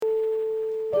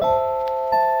Hi,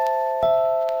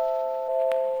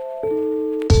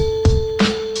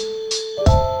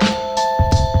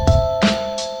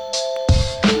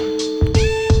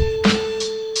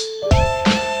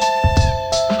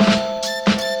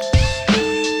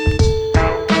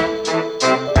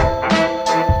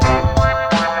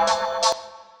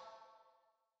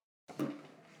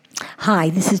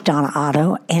 this is Donna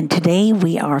Otto, and today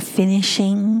we are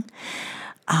finishing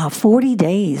 40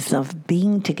 days of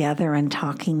being together and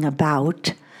talking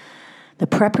about the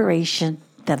preparation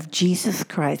of Jesus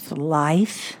Christ's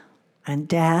life and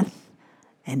death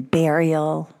and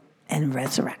burial and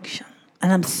resurrection.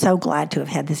 And I'm so glad to have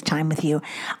had this time with you.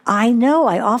 I know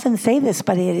I often say this,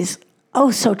 but it is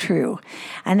so true.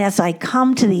 And as I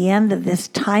come to the end of this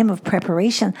time of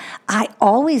preparation, I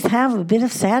always have a bit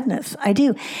of sadness. I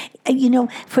do. You know,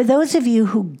 for those of you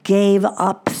who gave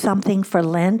up something for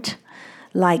Lent,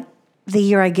 like the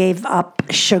year I gave up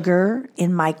sugar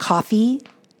in my coffee,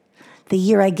 the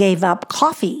year I gave up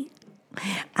coffee,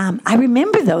 I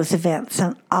remember those events,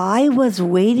 and I was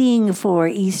waiting for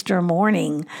Easter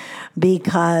morning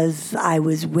because I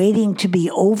was waiting to be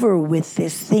over with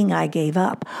this thing I gave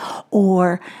up.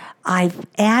 Or I've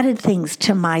added things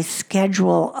to my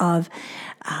schedule of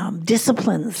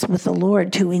disciplines with the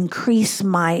Lord to increase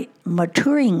my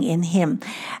maturing in Him.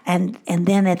 And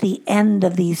then at the end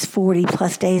of these 40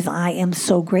 plus days, I am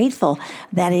so grateful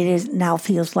that it is now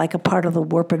feels like a part of the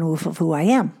warp and woof of who I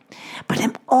am. But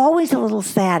I'm always a little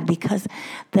sad because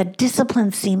the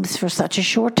discipline seems for such a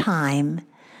short time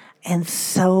and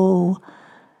so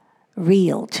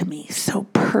real to me, so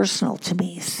personal to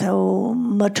me, so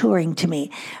maturing to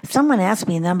me. Someone asked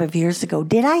me a number of years ago,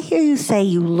 did I hear you say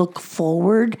you look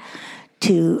forward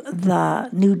to the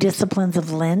new disciplines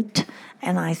of Lent?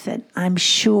 And I said, I'm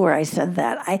sure I said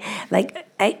that.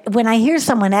 When I hear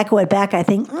someone echo it back, I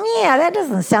think, yeah, that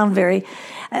doesn't sound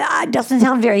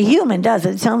very human, does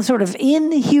it? It sounds sort of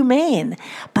inhumane.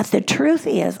 But the truth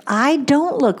is, I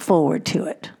don't look forward to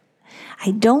it. I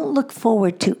don't look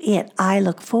forward to it. I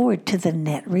look forward to the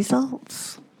net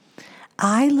results.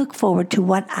 I look forward to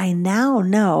what I now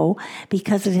know,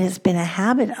 because it has been a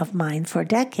habit of mine for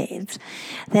decades,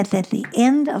 that at the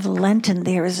end of Lenten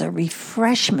there is a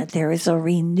refreshment, there is a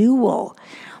renewal,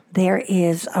 there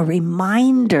is a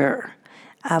reminder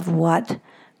of what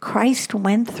Christ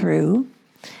went through.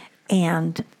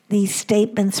 And these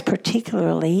statements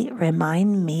particularly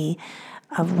remind me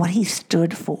of what He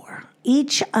stood for.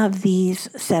 Each of these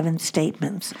 7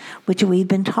 statements, which we've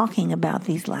been talking about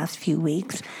these last few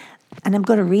weeks, and I'm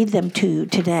going to read them to you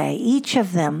today, each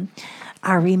of them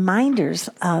are reminders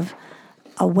of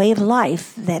a way of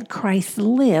life that Christ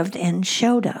lived and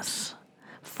showed us.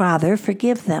 Father,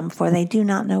 forgive them, for they do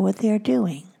not know what they're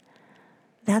doing.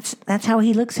 That's how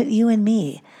He looks at you and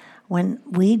me when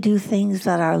we do things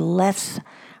that are less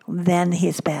than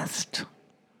His best.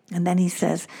 And then He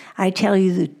says, I tell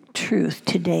you the truth,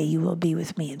 today you will be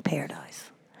with me in paradise.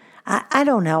 I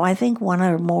don't know. I think one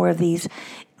or more of these,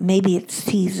 maybe it's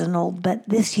seasonal, but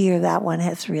this year that one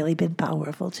has really been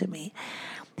powerful to me.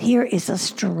 Here is a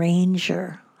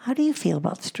stranger. How do you feel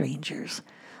about strangers?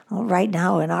 Well, right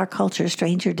now in our culture,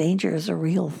 stranger danger is a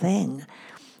real thing.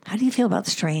 How do you feel about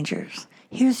strangers?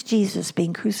 Here's Jesus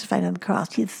being crucified on the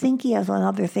cross. You'd think He has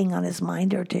another thing on His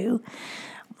mind or two.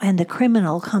 And the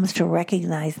criminal comes to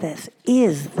recognize this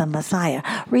is the Messiah.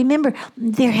 Remember,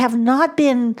 there have not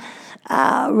been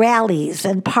rallies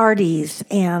and parties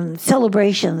and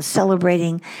celebrations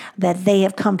celebrating that they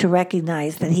have come to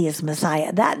recognize that He is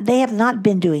Messiah. That they have not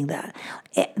been doing that.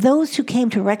 Those who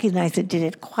came to recognize it did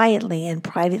it quietly and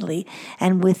privately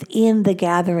and within the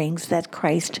gatherings that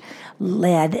Christ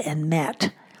led and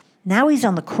met. Now He's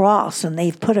on the cross, and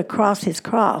they've put across His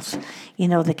cross,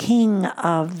 the King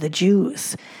of the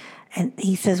Jews. And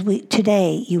He says,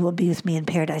 today you will be with me in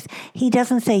paradise. He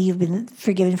doesn't say you've been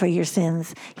forgiven for your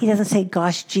sins. He doesn't say,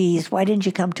 gosh, geez, why didn't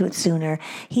you come to it sooner?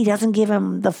 He doesn't give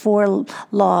him the 4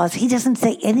 laws. He doesn't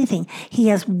say anything. He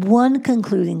has one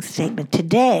concluding statement,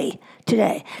 today,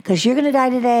 because you're going to die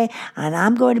today, and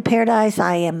I'm going to paradise.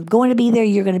 I am going to be there.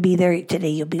 You're going to be there. Today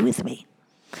you'll be with me.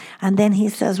 And then He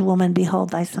says, woman,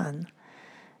 behold thy son.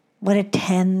 What a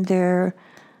tender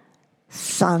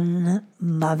son,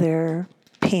 mother,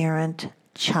 parent,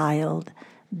 child,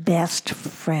 best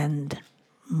friend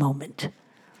moment.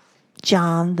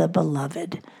 John the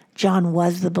beloved. John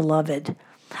was the beloved.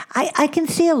 I can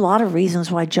see a lot of reasons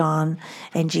why John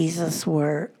and Jesus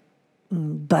were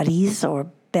buddies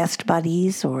or best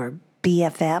buddies or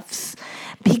BFFs,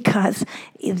 because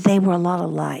they were a lot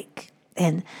alike.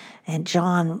 And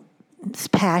John's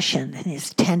passion and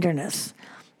his tenderness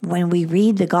when we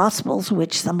read the Gospels,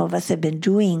 which some of us have been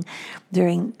doing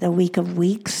during the week of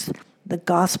weeks, the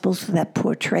Gospels that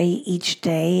portray each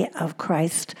day of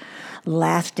Christ's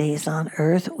last days on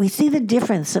earth, we see the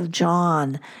difference of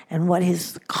John and what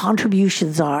his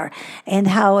contributions are, and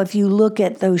how if you look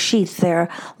at those sheets, they're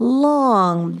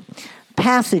long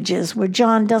passages where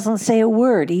John doesn't say a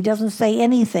word. He doesn't say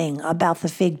anything about the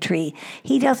fig tree.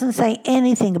 He doesn't say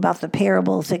anything about the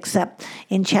parables except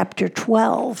in chapter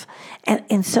 12.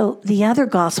 And so the other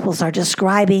Gospels are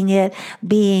describing it,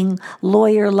 being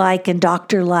lawyer-like and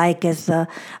doctor-like as the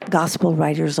Gospel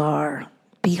writers are.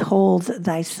 Behold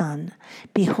thy son,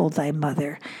 behold thy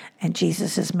mother. And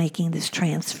Jesus is making this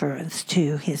transference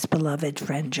to his beloved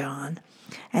friend John.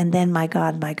 And then, my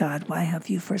God, why have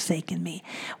you forsaken me?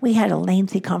 We had a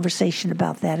lengthy conversation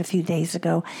about that a few days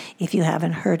ago. If you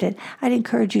haven't heard it, I'd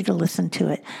encourage you to listen to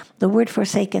it. The word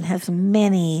forsaken has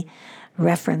many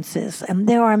references, and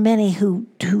there are many who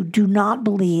do not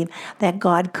believe that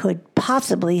God could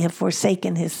possibly have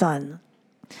forsaken his son.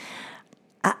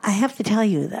 I have to tell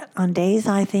you that on days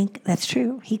I think that's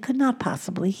true. He could not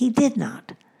possibly. He did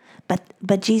not.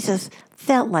 But Jesus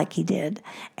felt like he did.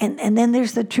 And then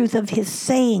there's the truth of his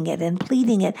saying it and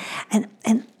pleading it. And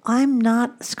I'm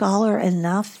not scholar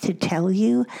enough to tell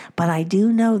you, but I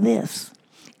do know this.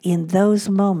 In those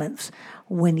moments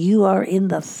when you are in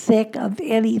the thick of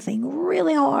anything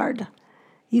really hard,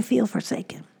 you feel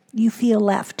forsaken. You feel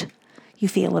left. You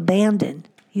feel abandoned.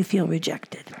 You feel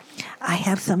rejected. I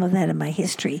have some of that in my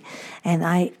history. And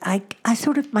I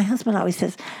sort of, my husband always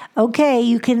says, okay,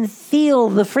 you can feel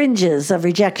the fringes of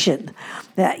rejection.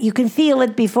 That you can feel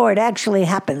it before it actually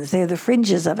happens. They're the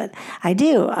fringes of it. I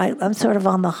do. I'm sort of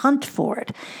on the hunt for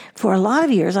it. For a lot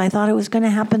of years, I thought it was going to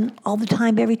happen all the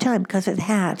time, every time, because it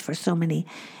had for so many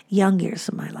young years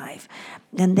of my life.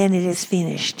 And then it is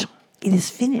finished. It is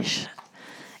finished.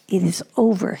 It is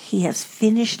over. He has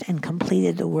finished and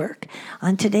completed the work.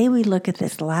 On today, we look at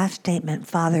this last statement,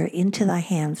 Father, into thy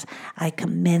hands I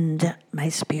commend my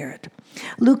spirit.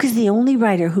 Luke is the only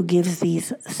writer who gives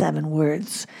these 7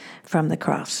 words from the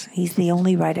cross. He's the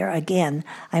only writer. Again,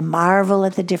 I marvel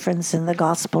at the difference in the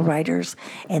gospel writers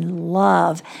and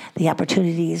love the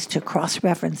opportunities to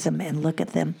cross-reference them and look at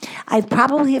them. I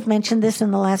probably have mentioned this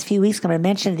in the last few weeks. I'm going to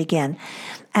mention it again.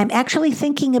 I'm actually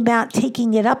thinking about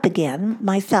taking it up again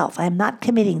myself. I'm not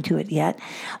committing to it yet.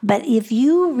 But if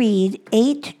you read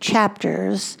 8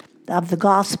 chapters of the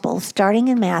Gospel, starting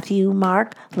in Matthew,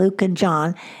 Mark, Luke, and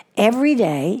John, every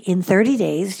day in 30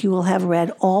 days, you will have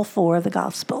read all 4 of the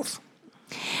Gospels.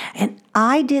 And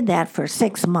I did that for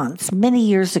 6 months, many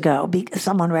years ago, because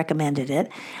someone recommended it.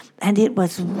 And it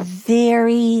was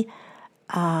very...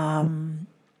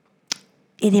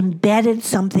 it embedded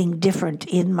something different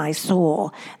in my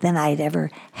soul than I'd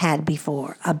ever had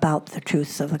before about the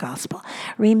truths of the gospel.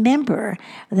 Remember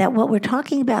that what we're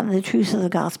talking about in the truths of the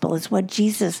gospel is what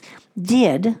Jesus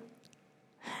did,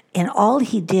 and all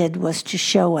he did was to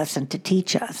show us and to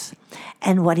teach us,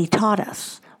 and what he taught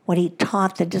us, what he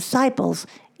taught the disciples,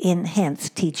 in hence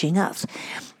teaching us.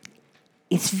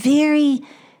 It's very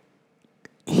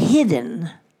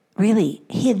hidden, really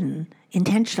hidden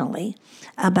intentionally,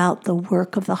 about the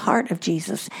work of the heart of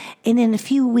Jesus. And in a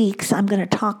few weeks, I'm going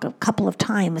to talk a couple of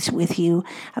times with you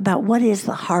about what is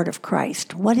the heart of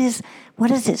Christ. What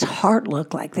does his heart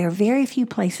look like? There are very few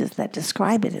places that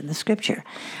describe it in the scripture,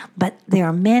 but there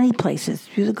are many places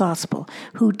through the gospel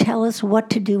who tell us what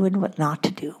to do and what not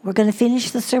to do. We're going to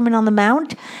finish the Sermon on the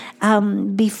Mount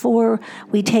before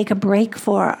we take a break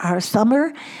for our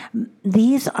summer.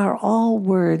 These are all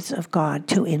words of God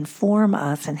to inform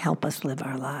us and help us live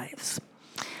our lives.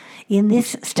 In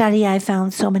this study, I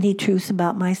found so many truths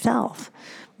about myself.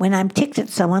 When I'm ticked at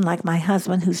someone, like my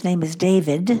husband, whose name is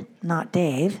David, not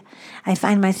Dave, I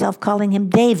find myself calling him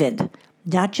David,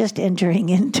 not just entering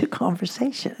into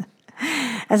conversation.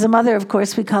 As a mother, of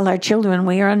course, we call our children,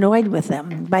 we are annoyed with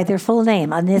them by their full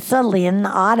name. Anissa, Lynn,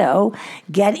 Otto,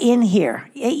 get in here.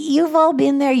 You've all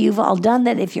been there. You've all done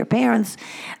that. If your parents,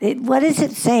 what is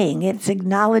it saying? It's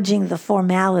acknowledging the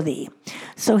formality.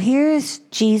 So here's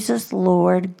Jesus,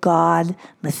 Lord, God,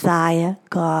 Messiah,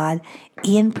 God,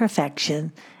 in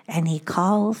perfection, and he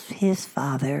calls his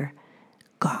Father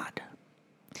God.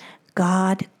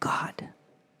 God, God,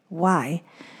 why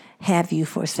have you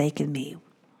forsaken me?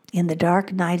 In the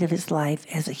dark night of his life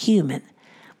as a human.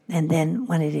 And then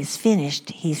when it is finished,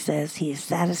 he says, he is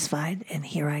satisfied, and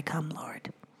here I come,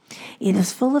 Lord. It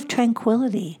is full of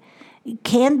tranquility. It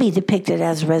can be depicted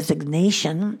as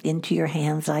resignation. Into your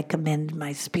hands I commend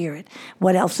my spirit.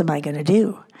 What else am I going to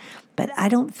do? But I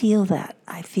don't feel that.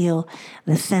 I feel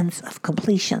the sense of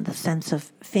completion, the sense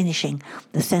of finishing,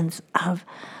 the sense of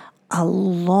a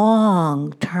long-term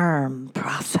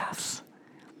process.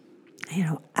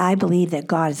 I believe that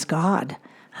God is God.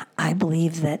 I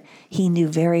believe that he knew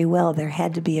very well there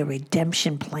had to be a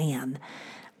redemption plan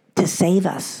to save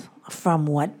us from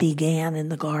what began in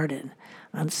the garden.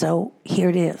 And so here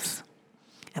it is.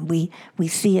 And we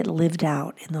see it lived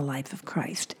out in the life of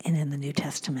Christ and in the New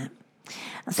Testament.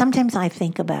 Sometimes I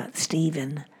think about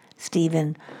Stephen,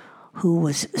 who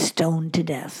was stoned to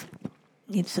death.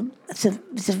 It's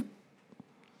a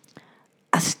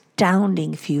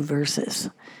astounding few verses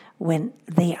when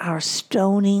they are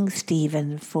stoning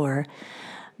Stephen for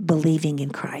believing in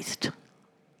Christ.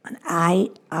 And I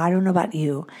don't know about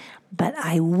you, but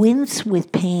I wince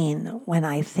with pain when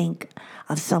I think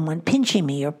of someone pinching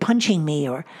me or punching me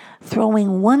or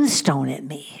throwing one stone at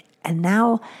me. And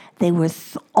now they were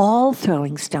all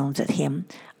throwing stones at him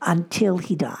until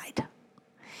he died.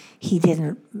 He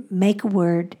didn't make a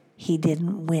word. He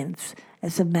didn't wince.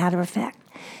 As a matter of fact,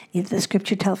 if the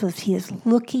scripture tells us he is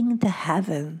looking to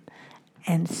heaven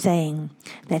and saying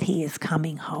that he is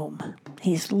coming home.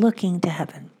 He's looking to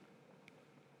heaven.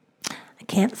 I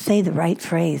can't say the right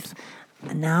phrase.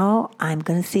 Now I'm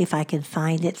going to see if I can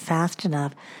find it fast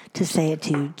enough to say it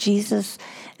to you.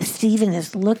 Stephen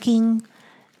is looking,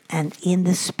 and in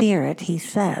the Spirit he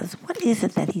says, what is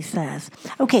it that he says?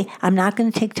 Okay, I'm not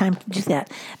going to take time to do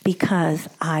that because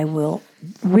I will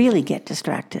really get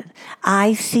distracted.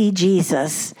 I see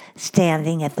Jesus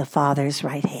standing at the Father's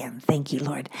right hand. Thank you,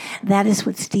 Lord. That is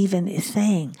what Stephen is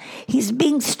saying. He's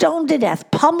being stoned to death,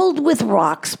 pummeled with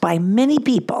rocks by many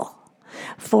people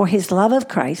for his love of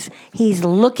Christ. He's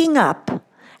looking up,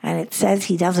 and it says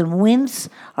he doesn't wince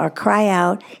or cry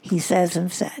out. He says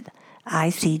instead,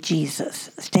 I see Jesus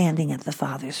standing at the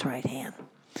Father's right hand.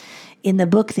 In the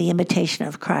book, The Imitation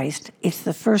of Christ, it's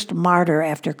the first martyr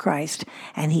after Christ,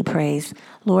 and he prays,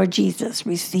 Lord Jesus,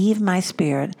 receive my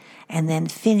spirit, and then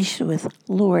finish with,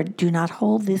 Lord, do not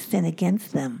hold this sin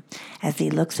against them, as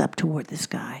he looks up toward the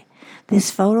sky.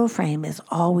 This photo frame is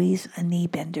always a knee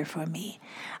bender for me.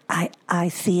 I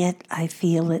see it, I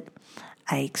feel it,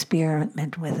 I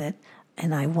experiment with it,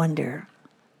 and I wonder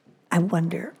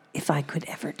if I could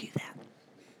ever do that.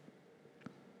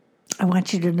 I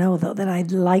want you to know, though, that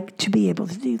I'd like to be able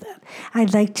to do that.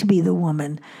 I'd like to be the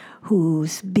woman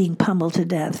who's being pummeled to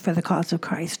death for the cause of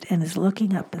Christ and is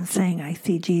looking up and saying, I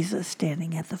see Jesus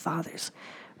standing at the Father's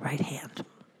right hand.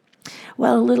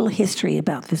 Well, a little history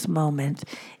about this moment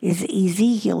is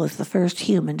Ezekiel is the first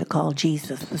human to call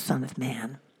Jesus the Son of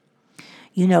Man.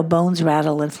 You know, bones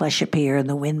rattle and flesh appear, and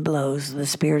the wind blows, the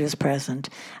Spirit is present,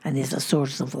 and is a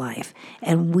source of life.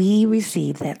 And we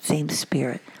receive that same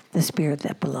Spirit, the Spirit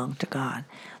that belonged to God.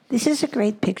 This is a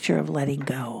great picture of letting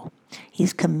go.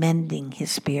 He's commending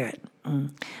his Spirit.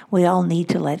 We all need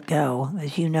to let go.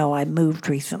 As you know, I moved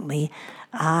recently.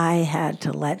 I had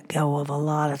to let go of a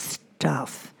lot of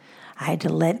stuff. I had to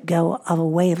let go of a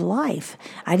way of life.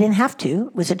 I didn't have to.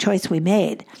 It was a choice we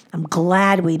made. I'm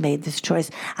glad we made this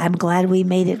choice. I'm glad we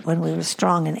made it when we were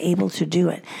strong and able to do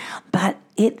it. But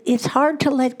it's hard to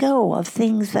let go of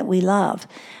things that we love.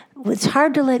 It's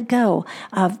hard to let go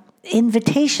of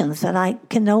invitations that I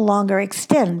can no longer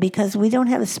extend because we don't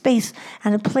have a space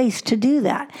and a place to do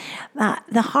that.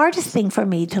 The hardest thing for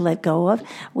me to let go of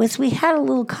was we had a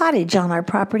little cottage on our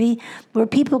property where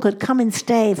people could come and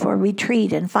stay for a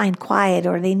retreat and find quiet,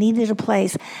 or they needed a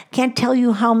place. Can't tell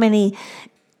you how many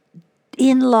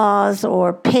in-laws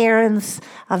or parents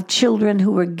of children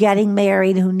who were getting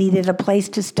married who needed a place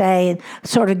to stay and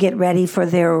sort of get ready for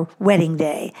their wedding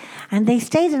day. And they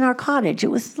stayed in our cottage. It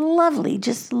was lovely,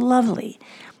 just lovely.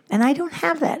 And I don't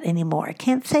have that anymore. I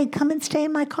can't say, come and stay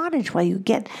in my cottage while you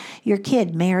get your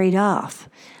kid married off.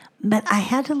 But I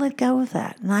had to let go of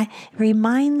that. And it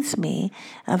reminds me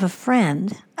of a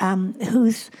friend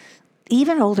who's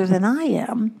even older than I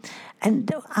am.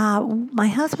 And my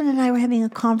husband and I were having a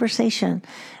conversation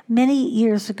many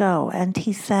years ago, and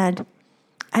he said,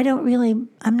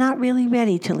 I'm not really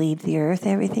ready to leave the earth.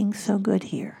 Everything's so good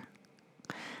here.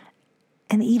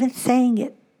 And even saying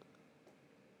it,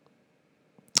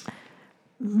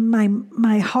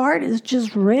 my heart is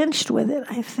just wrenched with it.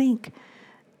 I think,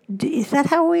 is that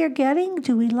how we are getting?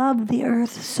 Do we love the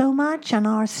earth so much and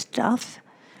our stuff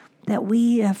that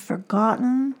we have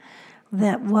forgotten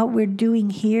that what we're doing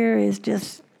here is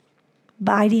just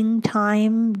biding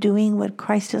time, doing what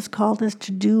Christ has called us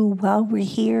to do while we're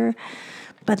here?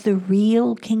 But the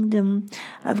real kingdom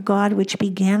of God, which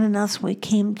began in us when we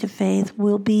came to faith,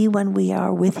 will be when we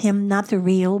are with him, not the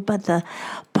real, but the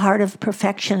part of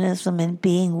perfectionism and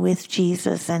being with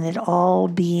Jesus, and it all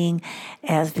being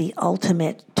as the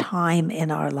ultimate time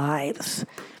in our lives.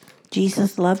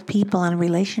 Jesus loved people and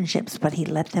relationships, but he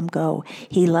let them go.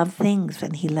 He loved things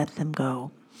and he let them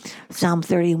go. Psalm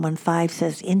 31:5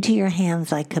 says, "Into your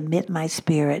hands I commit my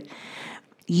spirit.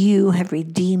 You have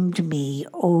redeemed me,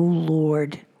 O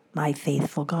Lord, my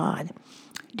faithful God."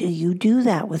 Do you do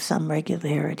that with some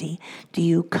regularity? Do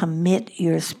you commit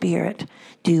your spirit?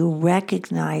 Do you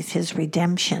recognize his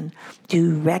redemption? Do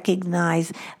you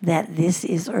recognize that this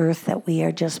is earth that we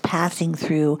are just passing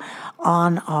through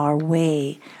on our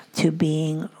way to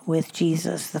being with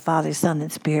Jesus, the Father, Son,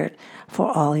 and Spirit for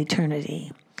all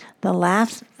eternity? The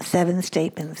last 7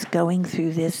 statements going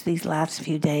through these last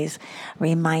few days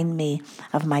remind me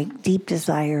of my deep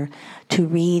desire to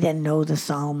read and know the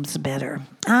Psalms better.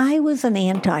 I was an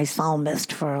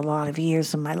anti-psalmist for a lot of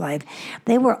years in my life.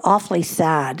 They were awfully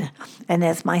sad. And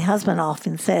as my husband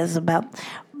often says, about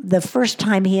the first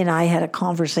time he and I had a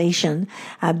conversation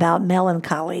about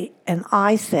melancholy, and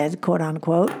I said, quote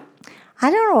unquote, "I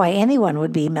don't know why anyone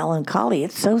would be melancholy.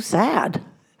 It's so sad."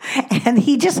 And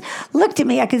he just looked at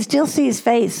me. I could still see his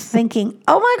face thinking,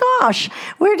 oh my gosh,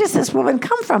 where does this woman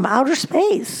come from? Outer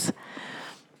space.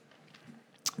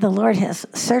 The Lord has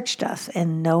searched us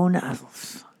and known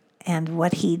us and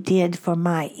what he did for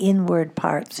my inward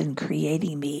parts in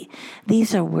creating me.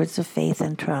 These are words of faith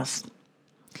and trust.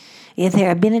 If there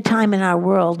had been a time in our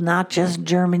world, not just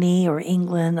Germany or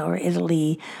England or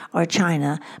Italy or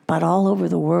China, but all over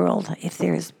the world, if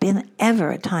there has been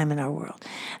ever a time in our world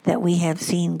that we have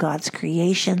seen God's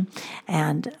creation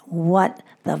and what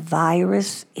the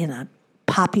virus in a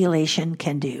population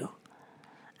can do,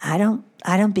 I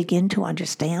don't begin to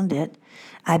understand it.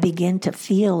 I begin to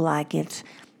feel like it's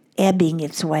ebbing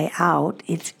its way out.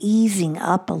 It's easing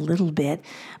up a little bit,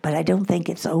 but I don't think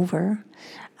it's over.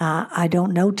 I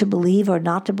don't know to believe or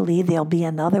not to believe there'll be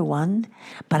another one,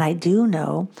 but I do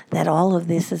know that all of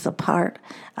this is a part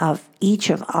of each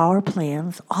of our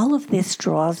plans. All of this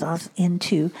draws us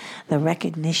into the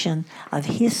recognition of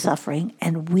his suffering,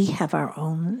 and we have our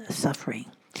own suffering.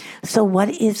 So what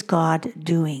is God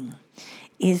doing?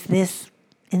 Is this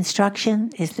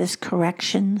instruction? Is this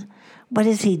correction? What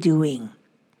is he doing?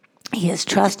 He is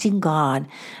trusting God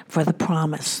for the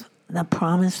promise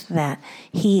that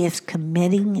he is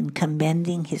committing and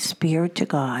commending his spirit to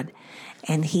God,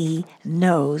 and he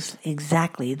knows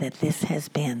exactly that this has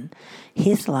been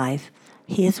his life,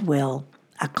 his will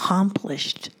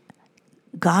accomplished,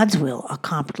 God's will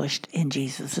accomplished in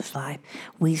Jesus' life.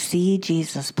 We see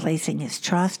Jesus placing his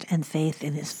trust and faith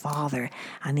in his Father,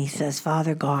 and he says,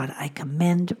 Father God, I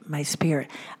commend my spirit.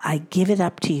 I give it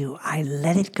up to you. I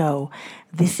let it go.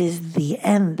 This is the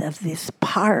end of this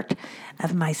part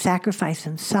of my sacrifice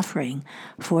and suffering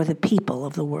for the people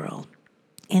of the world.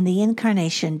 In the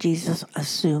incarnation, Jesus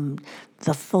assumed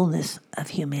the fullness of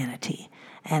humanity,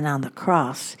 and on the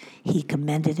cross, he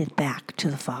commended it back to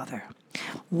the Father.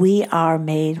 We are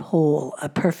made whole, a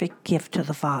perfect gift to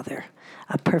the Father,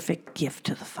 a perfect gift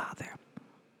to the Father.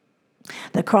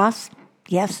 The cross,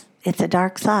 yes, it's a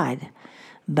dark side,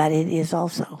 but it is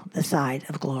also the side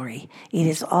of glory. It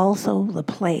is also the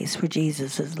place where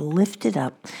Jesus is lifted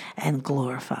up and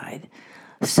glorified.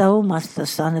 So must the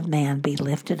Son of Man be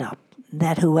lifted up,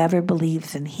 that whoever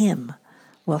believes in him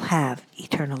will have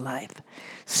eternal life.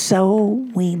 So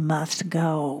we must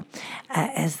go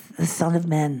as the Son of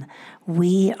Man.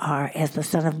 As the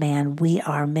Son of Man, we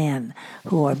are men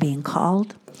who are being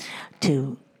called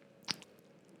to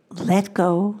let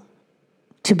go,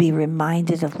 to be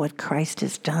reminded of what Christ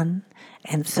has done,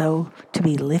 and so to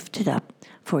be lifted up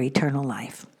for eternal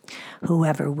life.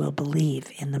 Whoever will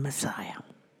believe in the Messiah.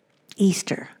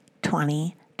 Easter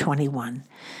 2021.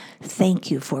 Thank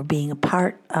you for being a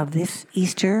part of this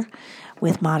Easter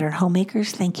with Modern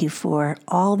Homemakers. Thank you for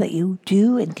all that you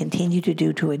do and continue to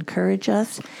do to encourage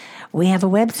us. We have a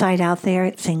website out there.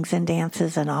 It sings and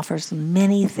dances and offers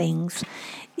many things.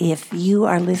 If you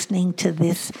are listening to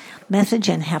this message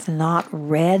and have not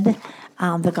read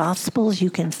the Gospels,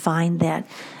 you can find that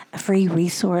free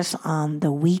resource on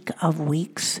the Week of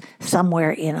Weeks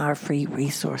somewhere in our free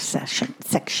resource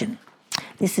section.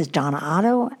 This is Donna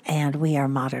Otto, and we are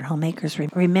Modern Homemakers.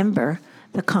 Remember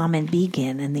the common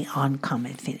begin and the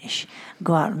uncommon finish.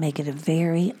 Go out and make it a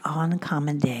very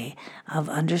uncommon day of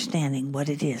understanding what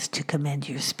it is to commend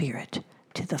your spirit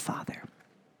to the Father.